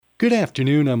Good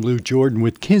afternoon. I'm Lou Jordan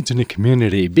with Kids in the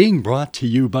Community, being brought to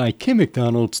you by Kim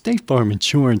McDonald, State Farm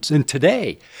Insurance, and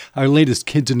today, our latest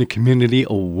Kids in the Community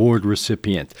Award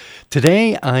recipient.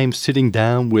 Today, I'm sitting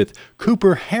down with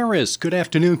Cooper Harris. Good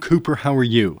afternoon, Cooper. How are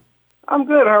you? I'm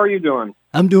good. How are you doing?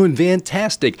 I'm doing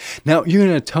fantastic. Now, you're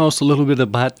going to tell us a little bit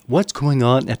about what's going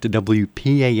on at the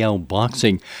WPAL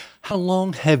Boxing. How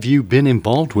long have you been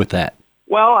involved with that?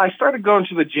 Well, I started going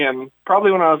to the gym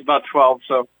probably when I was about 12,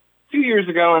 so 2 years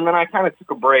ago, and then I kind of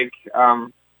took a break.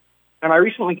 And I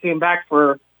recently came back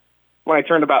for when I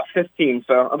turned about 15.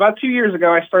 So about 2 years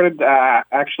ago, I started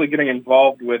actually getting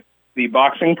involved with the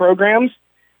boxing programs.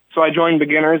 So I joined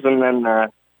beginners, and then,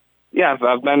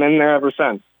 I've been in there ever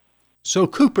since. So,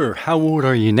 Cooper, how old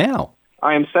are you now?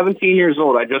 I am 17 years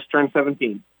old. I just turned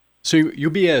 17. So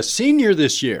you'll be a senior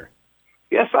this year?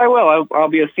 Yes, I will. I'll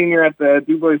be a senior at the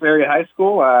DuBois Area High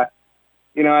School.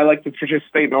 I like to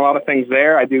participate in a lot of things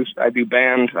there. I do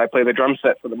band. I play the drum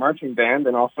set for the marching band,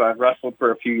 and also I've wrestled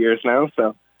for a few years now.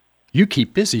 So you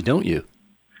keep busy, don't you?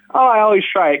 Oh, I always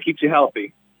try. It keeps you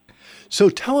healthy. So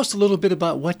tell us a little bit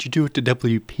about what you do at the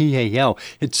WPAL.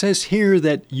 It says here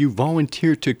that you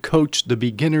volunteer to coach the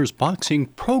Beginners Boxing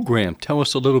Program. Tell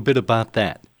us a little bit about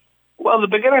that. Well, the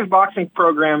Beginners Boxing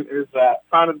Program is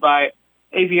founded by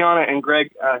Aviana and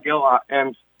Greg Gillot,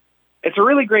 and it's a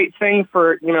really great thing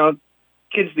for,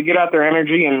 kids to get out their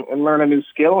energy and learn a new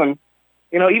skill. And,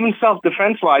 even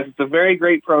self-defense-wise, it's a very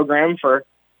great program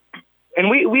and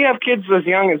we have kids as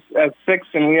young as 6,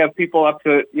 and we have people up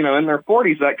to, in their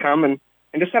 40s that come and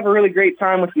just have a really great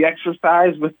time with the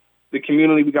exercise, with the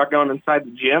community we got going inside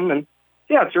the gym. And,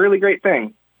 yeah, it's a really great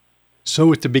thing. So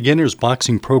with the Beginners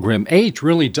Boxing Program, age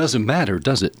really doesn't matter,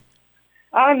 does it?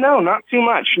 No, not too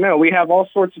much. No, we have all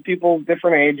sorts of people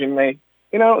different age, and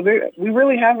we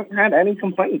really haven't had any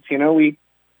complaints.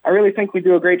 I really think we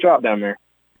do a great job down there.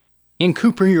 And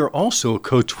Cooper, you're also a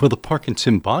coach for the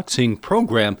Parkinson Boxing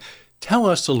Program. Tell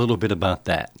us a little bit about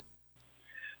that.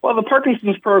 Well, the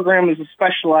Parkinson's program is a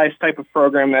specialized type of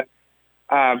program that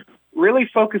really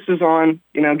focuses on,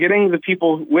 getting the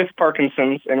people with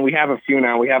Parkinson's, and we have a few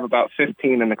now. We have about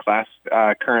 15 in the class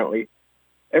currently.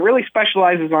 It really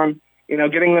specializes on,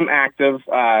 getting them active,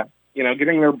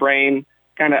 getting their brain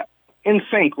kind of in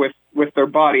sync with their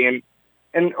body.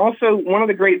 And also one of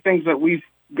the great things that we've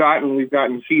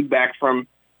gotten feedback from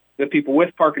the people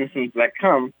with Parkinson's that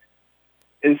come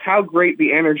is how great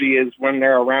the energy is when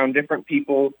they're around different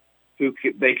people who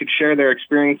they could share their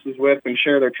experiences with and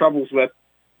share their troubles with,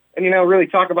 and, really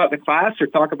talk about the class or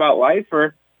talk about life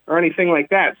or anything like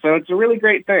that. So it's a really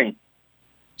great thing.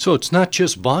 So it's not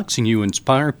just boxing, you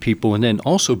inspire people and then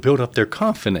also build up their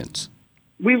confidence.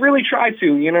 We really try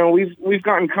to. We've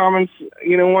gotten comments.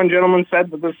 One gentleman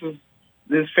said that this is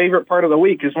his favorite part of the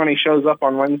week is when he shows up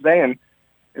on Wednesday and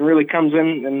really comes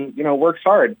in and, works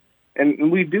hard.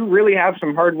 And we do really have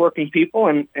some hardworking people,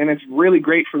 and it's really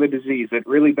great for the disease. It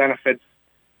really benefits,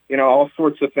 all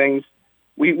sorts of things.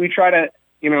 We try to,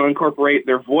 incorporate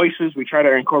their voices. We try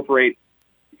to incorporate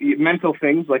mental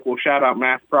things, like we'll shout out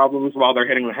math problems while they're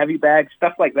hitting the heavy bag,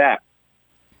 stuff like that.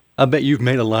 I bet you've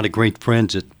made a lot of great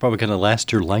friends. It's probably going to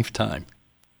last your lifetime.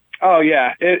 Oh,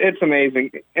 yeah. It's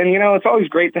amazing. And, it's always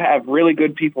great to have really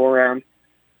good people around.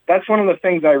 That's one of the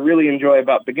things I really enjoy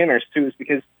about beginners, too, is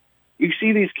because you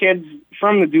see these kids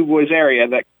from the DuBois area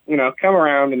that, come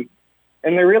around and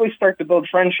they really start to build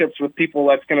friendships with people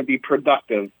that's going to be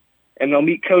productive. And they'll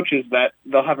meet coaches that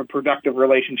they'll have a productive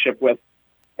relationship with.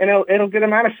 And it'll get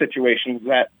them out of situations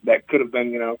that could have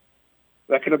been,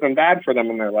 that could have been bad for them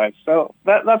in their life. So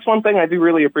that's one thing I do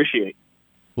really appreciate.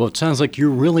 Well, it sounds like you're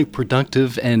really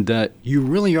productive and you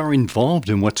really are involved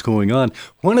in what's going on.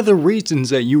 One of the reasons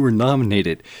that you were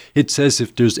nominated, it says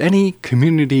if there's any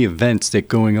community events that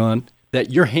going on,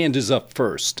 that your hand is up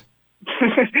first.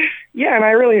 Yeah, and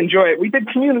I really enjoy it. We did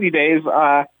community days.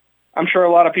 I'm sure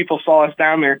a lot of people saw us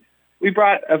down there. We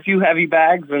brought a few heavy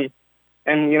bags and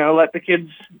let the kids,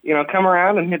 come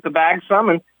around and hit the bag some.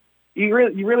 And you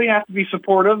really have to be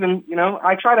supportive. And,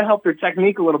 I try to help their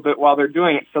technique a little bit while they're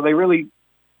doing it. So they really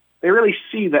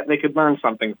see that they could learn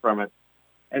something from it.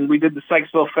 And we did the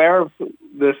Sykesville Fair,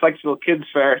 the Sykesville Kids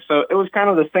Fair. So it was kind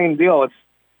of the same deal.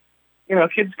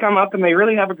 It's, kids come up and they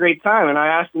really have a great time. And I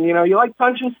asked them, you like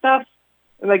punching stuff?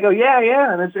 And they go,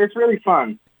 yeah. And it's really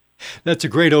fun. That's a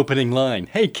great opening line.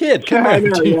 Hey, kid, come on.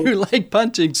 Do you like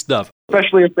punching stuff?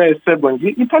 Especially if they have siblings.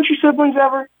 You punch your siblings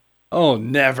ever? Oh,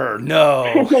 never.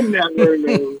 No. Never,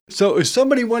 no. So if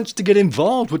somebody wants to get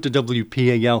involved with the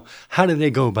WPAL, how do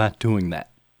they go about doing that?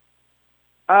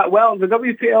 Well, the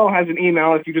WPAL has an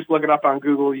email. If you just look it up on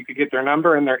Google, you could get their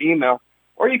number and their email.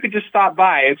 Or you could just stop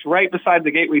by. It's right beside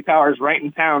the Gateway Towers, right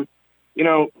in town.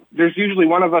 there's usually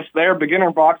one of us there.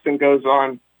 Beginner boxing goes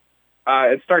on.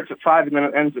 It starts at 5 and then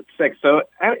it ends at 6. So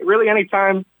really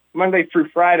anytime, Monday through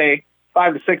Friday,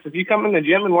 5 to 6, if you come in the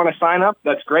gym and want to sign up,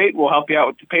 that's great. We'll help you out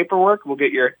with the paperwork. We'll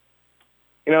get your,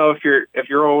 if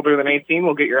you're older than 18,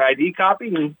 we'll get your ID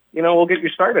copy and, we'll get you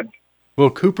started. Well,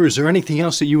 Cooper, is there anything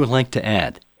else that you would like to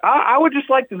add? I would just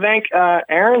like to thank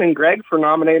Aaron and Greg for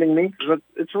nominating me, because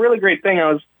it's a really great thing.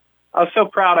 I was so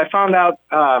proud. I found out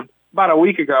about a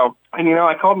week ago, and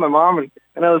I called my mom, and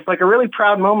it was like a really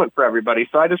proud moment for everybody.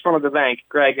 So I just wanted to thank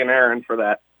Greg and Aaron for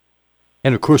that.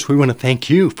 And of course, we want to thank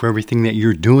you for everything that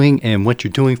you're doing and what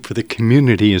you're doing for the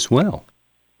community as well.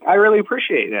 I really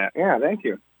appreciate that. Yeah, thank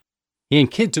you. And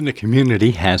Kids in the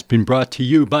Community has been brought to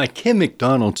you by Kim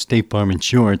McDonald State Farm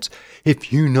Insurance.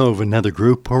 If you know of another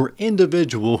group or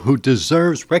individual who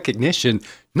deserves recognition,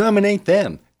 nominate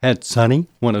them at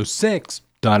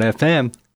Sunny106.fm.